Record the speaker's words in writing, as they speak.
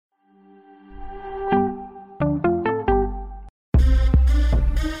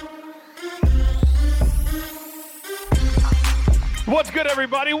good,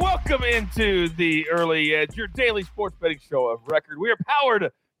 everybody? Welcome into the Early Edge, your daily sports betting show of record. We are powered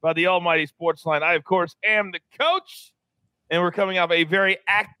by the almighty Sports Line. I, of course, am the coach, and we're coming off a very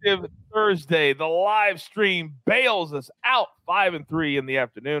active Thursday. The live stream bails us out 5-3 in the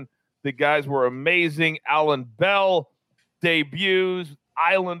afternoon. The guys were amazing. Alan Bell debuts,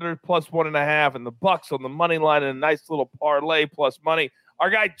 Islanders plus 1.5, and the Bucks on the money line, and a nice little parlay plus money. Our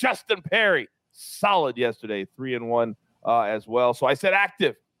guy Justin Perry, solid yesterday, 3-1 as well. So I said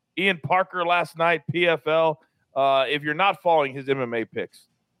active. Ian Parker last night, PFL. If you're not following his MMA picks,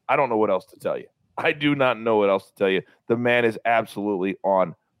 I don't know what else to tell you. I do not know what else to tell you. The man is absolutely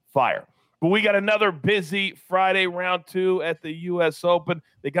on fire. But we got another busy Friday, round 2 at the U.S. Open.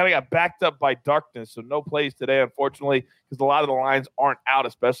 They kind of got backed up by darkness, so no plays today, unfortunately, because a lot of the lines aren't out,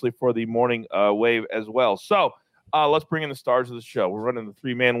 especially for the morning wave as well. So let's bring in the stars of the show. We're running the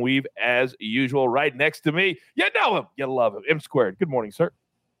three-man weave as usual. Right next to me, you know him, you love him, M Squared. Good morning, sir.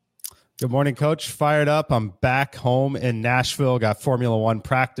 Good morning, Coach. Fired up. I'm back home in Nashville. Got Formula One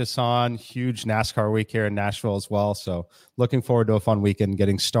practice on. Huge NASCAR week here in Nashville as well. So looking forward to a fun weekend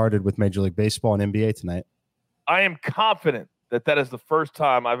getting started with Major League Baseball and NBA tonight. I am confident that is the first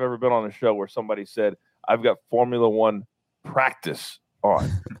time I've ever been on a show where somebody said, I've got Formula One practice on.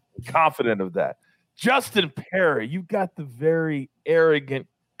 Confident of that. Justin Perry, you got the very arrogant,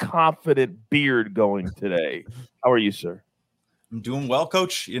 confident beard going today. How are you, sir? I'm doing well,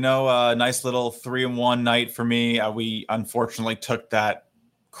 Coach. You know, nice little 3-1 night for me. We unfortunately took that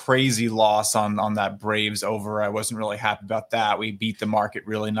crazy loss on that Braves over. I wasn't really happy about that. We beat the market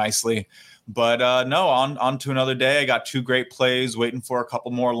really nicely. But no, on to another day. I got 2 great plays, waiting for a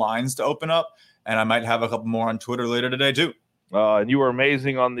couple more lines to open up, and I might have a couple more on Twitter later today too. And you were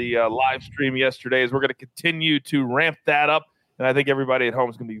amazing on the live stream yesterday. As we're going to continue to ramp that up, and I think everybody at home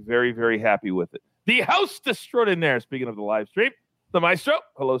is going to be very, very happy with it. The host extraordinaire, speaking of the live stream, the maestro.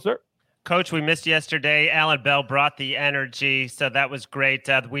 Hello, sir. Coach, we missed yesterday. Alan Bell brought the energy, so that was great.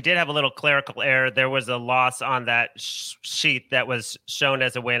 We did have a little clerical error. There was a loss on that sheet that was shown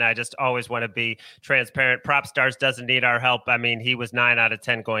as a win. I just always want to be transparent. Prop Stars doesn't need our help. I mean, he was 9 out of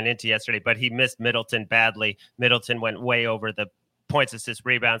 10 going into yesterday, but he missed Middleton badly. Middleton went way over the points, assists,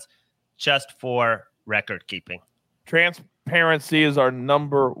 rebounds, just for record keeping. Transparency is our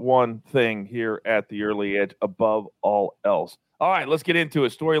number one thing here at the Early Edge above all else. All right, let's get into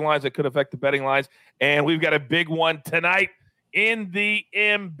it. Storylines that could affect the betting lines. And we've got a big one tonight in the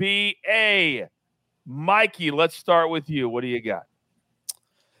NBA. Mikey, let's start with you. What do you got?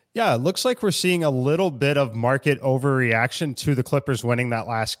 Yeah, it looks like we're seeing a little bit of market overreaction to the Clippers winning that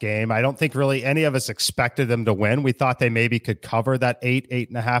last game. I don't think really any of us expected them to win. We thought they maybe could cover that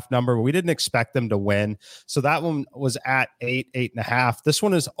 8.5 number, but we didn't expect them to win. So that one was at 8.5. This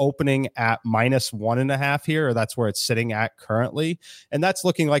one is opening at -1.5 here, or that's where it's sitting at currently. And that's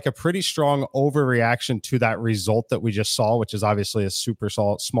looking like a pretty strong overreaction to that result that we just saw, which is obviously a super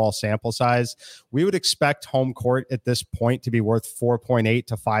small sample size. We would expect home court at this point to be worth 4.8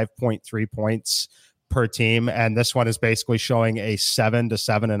 to 5.3 points per team. And this one is basically showing a 7 to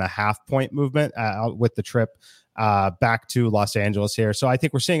 7.5 point movement with the trip back to Los Angeles here. So I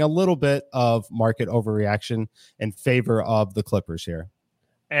think we're seeing a little bit of market overreaction in favor of the Clippers here.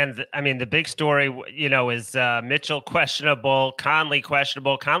 And I mean, the big story, you know, is Mitchell questionable, Conley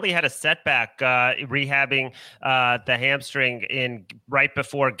questionable. Conley had a setback rehabbing the hamstring in right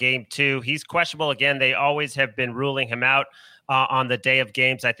before game 2. He's questionable again. They always have been ruling him out on the day of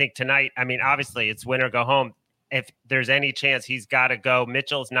games. I think tonight, I mean, obviously it's win or go home. If there's any chance, he's got to go.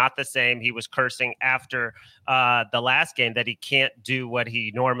 Mitchell's not the same. He was cursing after the last game that he can't do what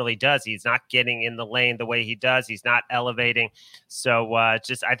he normally does. He's not getting in the lane the way he does. He's not elevating. So I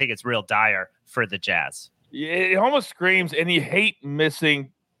think it's real dire for the Jazz. It almost screams, and you hate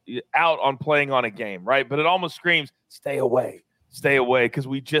missing out on playing on a game, right? But it almost screams, stay away, because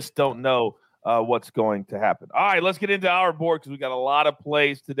we just don't know what's going to happen. All right, let's get into our board because we got a lot of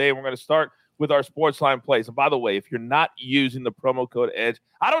plays today. We're going to start with our Sportsline plays. And by the way, if you're not using the promo code EDGE,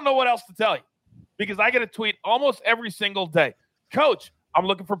 I don't know what else to tell you because I get a tweet almost every single day. Coach, I'm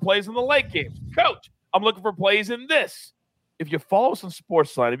looking for plays in the late games. Coach, I'm looking for plays in this. If you follow us on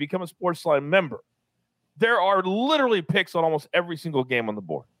Sportsline and become a Sportsline member, there are literally picks on almost every single game on the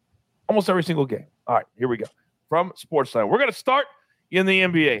board. Almost every single game. All right, here we go. From Sportsline. We're going to start in the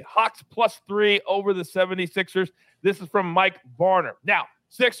NBA. Hawks +3 over the 76ers. This is from Mike Varner. Now,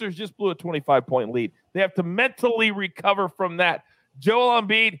 Sixers just blew a 25-point lead. They have to mentally recover from that. Joel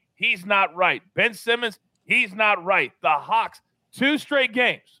Embiid, he's not right. Ben Simmons, he's not right. The Hawks, 2 straight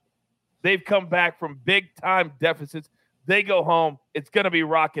games. They've come back from big-time deficits. They go home. It's going to be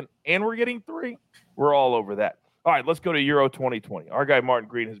rocking, and we're getting 3. We're all over that. All right, let's go to Euro 2020. Our guy Martin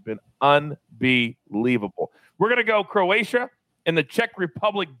Green has been unbelievable. We're going to go Croatia and the Czech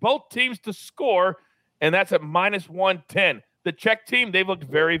Republic, both teams to score, and that's at -110. The Czech team, they've looked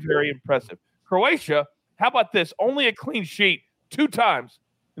very, very impressive. Croatia, how about this? Only a clean sheet 2 times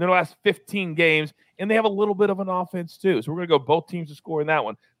in their last 15 games, and they have a little bit of an offense too. So we're going to go both teams to score in that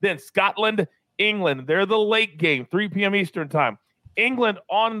one. Then Scotland, England, they're the late game, 3 p.m. Eastern time. England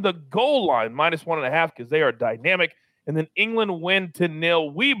on the goal line, -1.5, because they are dynamic. And then England win to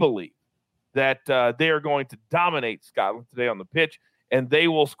 0. We believe that they are going to dominate Scotland today on the pitch, and they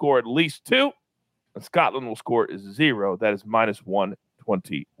will score at least 2, and Scotland will score 0. That is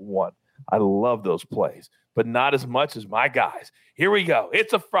 -121. I love those plays, but not as much as my guys. Here we go.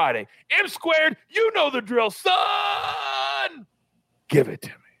 It's a Friday. M squared, you know the drill, son. Give it to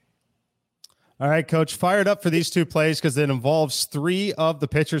me. All right, Coach, fired up for these 2 plays because it involves 3 of the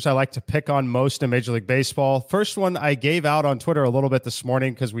pitchers I like to pick on most in Major League Baseball. First one I gave out on Twitter a little bit this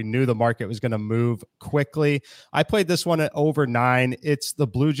morning because we knew the market was going to move quickly. I played this one at over 9. It's the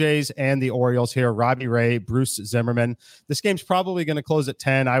Blue Jays and the Orioles here. Robbie Ray, Bruce Zimmerman. This game's probably going to close at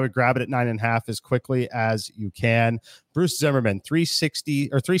 10. I would grab it at 9.5 as quickly as you can. Bruce Zimmerman,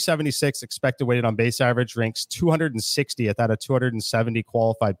 376 expected weighted on base average, ranks 260th out of 270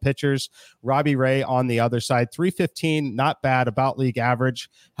 qualified pitchers. Robbie Ray on the other side, 315, not bad, about league average.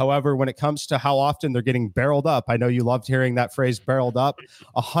 However, when it comes to how often they're getting barreled up, I know you loved hearing that phrase, barreled up,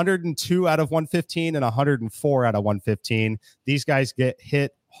 102 out of 115 and 104 out of 115. These guys get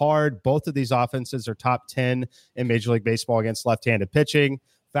hit hard. Both of these offenses are top 10 in Major League Baseball against left-handed pitching.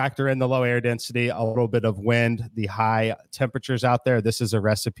 Factor in the low air density, a little bit of wind, the high temperatures out there. This is a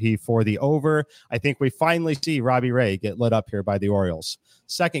recipe for the over. I think we finally see Robbie Ray get lit up here by the Orioles.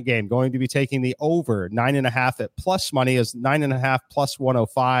 Second game, going to be taking the over 9.5 at plus money is 9.5 plus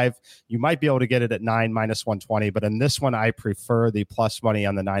 105. You might be able to get it at 9 minus 120, but in this one, I prefer the plus money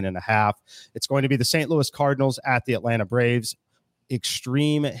on the 9.5. It's going to be the St. Louis Cardinals at the Atlanta Braves.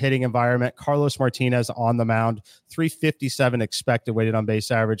 Extreme hitting environment. Carlos Martinez on the mound, 357 expected weighted on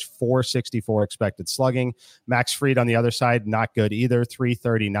base average, 464 expected slugging. Max Fried on the other side, not good either,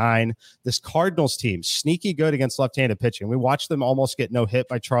 339. This Cardinals team, sneaky good against left-handed pitching. We watched them almost get no hit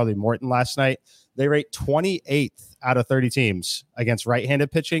by Charlie Morton last night. They rate 28th out of 30 teams against right-handed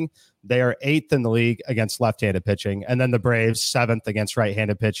pitching. They are 8th in the league against left-handed pitching. And then the Braves, 7th against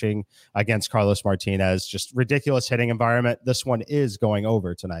right-handed pitching against Carlos Martinez. Just ridiculous hitting environment. This one is going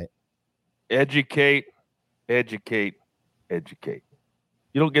over tonight. Educate, educate, educate.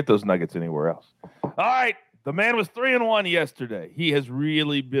 You don't get those nuggets anywhere else. All right. The man was 3-1 yesterday. He has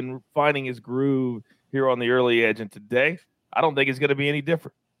really been finding his groove here on the early edge. And today, I don't think it's going to be any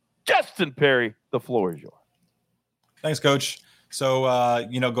different. Justin Perry, the floor is yours. Thanks, Coach. So,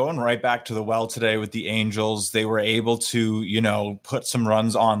 going right back to the well today with the Angels, they were able to, put some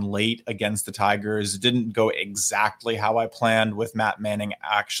runs on late against the Tigers. It didn't go exactly how I planned, with Matt Manning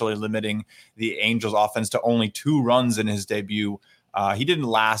actually limiting the Angels offense to only 2 runs in his debut. He didn't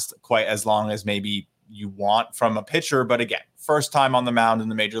last quite as long as maybe you want from a pitcher, but again, first time on the mound in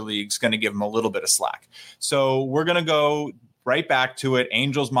the major leagues, going to give him a little bit of slack. So we're going to go right back to it.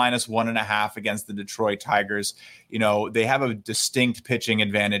 Angels -1.5 against the Detroit Tigers. They have a distinct pitching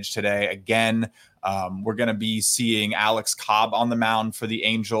advantage today. Again, we're going to be seeing Alex Cobb on the mound for the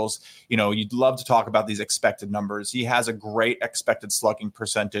Angels. You'd love to talk about these expected numbers. He has a great expected slugging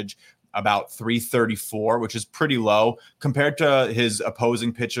percentage, about 334, which is pretty low compared to his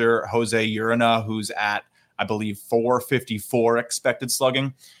opposing pitcher, Jose Urena, who's at, I believe, 454 expected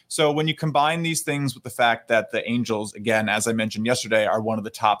slugging. So when you combine these things with the fact that the Angels, again, as I mentioned yesterday, are one of the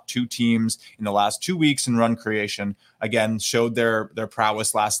top 2 teams in the last 2 weeks in run creation, again, showed their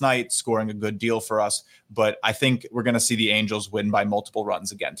prowess last night, scoring a good deal for us. But I think we're going to see the Angels win by multiple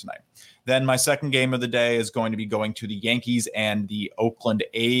runs again tonight. Then my second game of the day is going to be going to the Yankees and the Oakland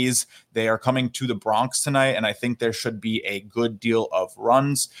A's. They are coming to the Bronx tonight, and I think there should be a good deal of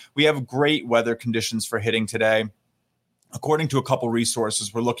runs. We have great weather conditions for hitting today. According to a couple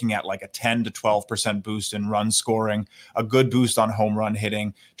resources, we're looking at like a 10 to 12% boost in run scoring, a good boost on home run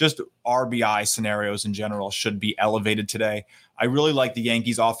hitting. Just RBI scenarios in general should be elevated today. I really like the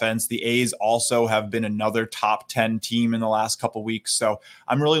Yankees offense. The A's also have been another top 10 team in the last couple weeks. So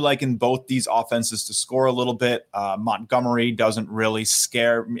I'm really liking both these offenses to score a little bit. Montgomery doesn't really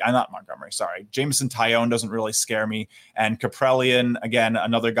scare me. Jameson Taillon doesn't really scare me. And Kaprelian, again,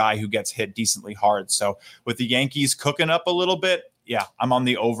 another guy who gets hit decently hard. So with the Yankees cooking up a little bit, yeah, I'm on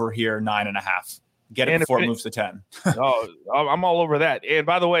the over here, 9.5. Get it before it moves to 10. Oh, I'm all over that. And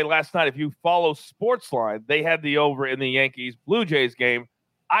by the way, last night, if you follow Sportsline, they had the over in the Yankees Blue Jays game.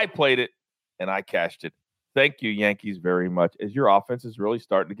 I played it and I cashed it Thank you, Yankees, very much, as your offense is really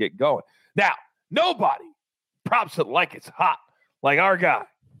starting to get going. Now, nobody props it like it's hot, like our guy,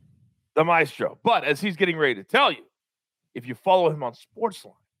 the Maestro. But as he's getting ready to tell you, if you follow him on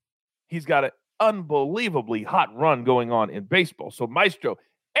Sportsline, he's got an unbelievably hot run going on in baseball. So, Maestro,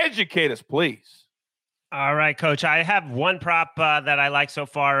 educate us, please. All right, Coach. I have one prop that I like so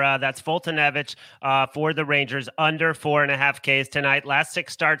far. That's Fultonevich for the Rangers, under 4.5 Ks tonight. Last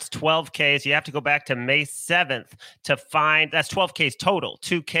 6 starts, 12 Ks. You have to go back to May 7th to find, that's 12 Ks total,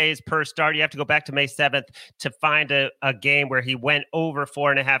 2 Ks per start. You have to go back to May 7th to find a game where he went over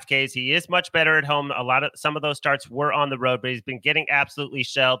 4.5 Ks. He is much better at home. Some of those starts were on the road, but he's been getting absolutely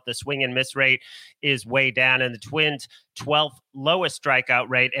shelled. The swing and miss rate is way down, and the Twins' 12th lowest strikeout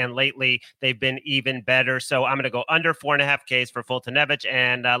rate, and lately they've been even better. So I'm going to go under 4.5 Ks for Fultonevich,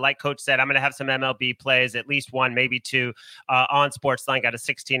 and like Coach said, I'm going to have some MLB plays, at least 1, maybe 2 on Sportsline. Got a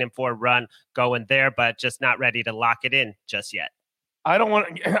 16-4 run going there, but just not ready to lock it in just yet. I want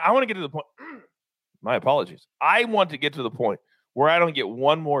to get to the point. My apologies. I want to get to the point where I don't get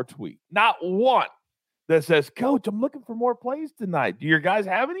one more tweet, not one, that says, Coach, I'm looking for more plays tonight. Do your guys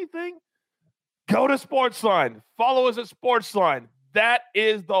have anything? Go to Sportsline. Follow us at Sportsline. That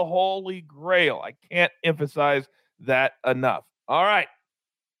is the holy grail. I can't emphasize that enough. All right.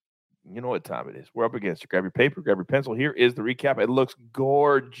 You know what time it is. We're up against it. Grab your paper, grab your pencil. Here is the recap. It looks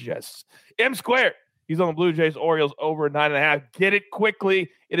gorgeous. M squared. He's on the Blue Jays Orioles over 9.5. Get it quickly.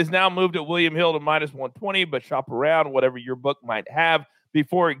 It is now moved at William Hill to -120, but shop around whatever your book might have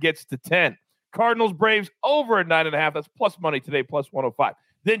before it gets to 10. Cardinals Braves over at 9.5. That's plus money today, plus 105.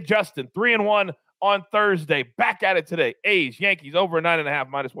 Then Justin, 3-1 on Thursday. Back at it today. A's, Yankees over 9.5,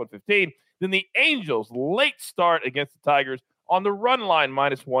 -115. Then the Angels, late start against the Tigers on the run line,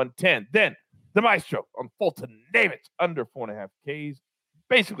 -110. Then the Maestro on Fultonevich, under 4.5 Ks,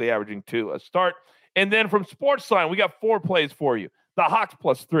 basically averaging 2 a start. And then from Sportsline, we got 4 plays for you. The Hawks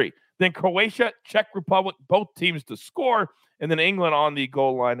 +3. Then Croatia, Czech Republic, both teams to score. And then England on the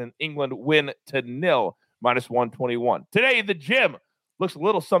goal line, and England win to 0, -121. Today, the gym looks a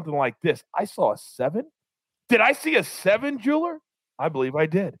little something like this. I saw a 7. Did I see a 7, jeweler? I believe I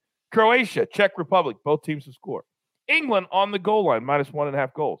did. Croatia, Czech Republic, both teams to score. England on the goal line,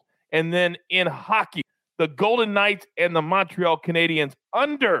 -1.5 goals. And then in hockey, the Golden Knights and the Montreal Canadiens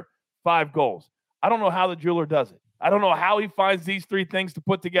under 5 goals. I don't know how the jeweler does it. I don't know how he finds these 3 things to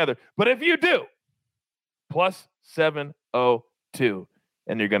put together. But if you do, plus 702,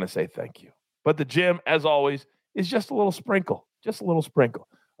 and you're going to say thank you. But the gym, as always, is just a little sprinkle. Just a little sprinkle.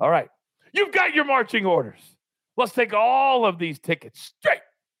 All right. You've got your marching orders. Let's take all of these tickets straight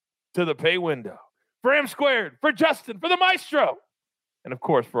to the pay window. For M squared, for Justin, for the Maestro, and of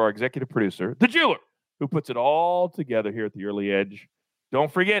course for our executive producer, the jeweler, who puts it all together here at the Early Edge.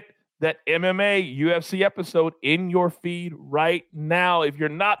 Don't forget that MMA UFC episode in your feed right now. If you're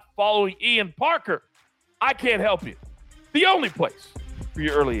not following Ian Parker, I can't help you. The only place for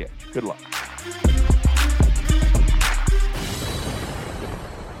your Early Edge. Good luck.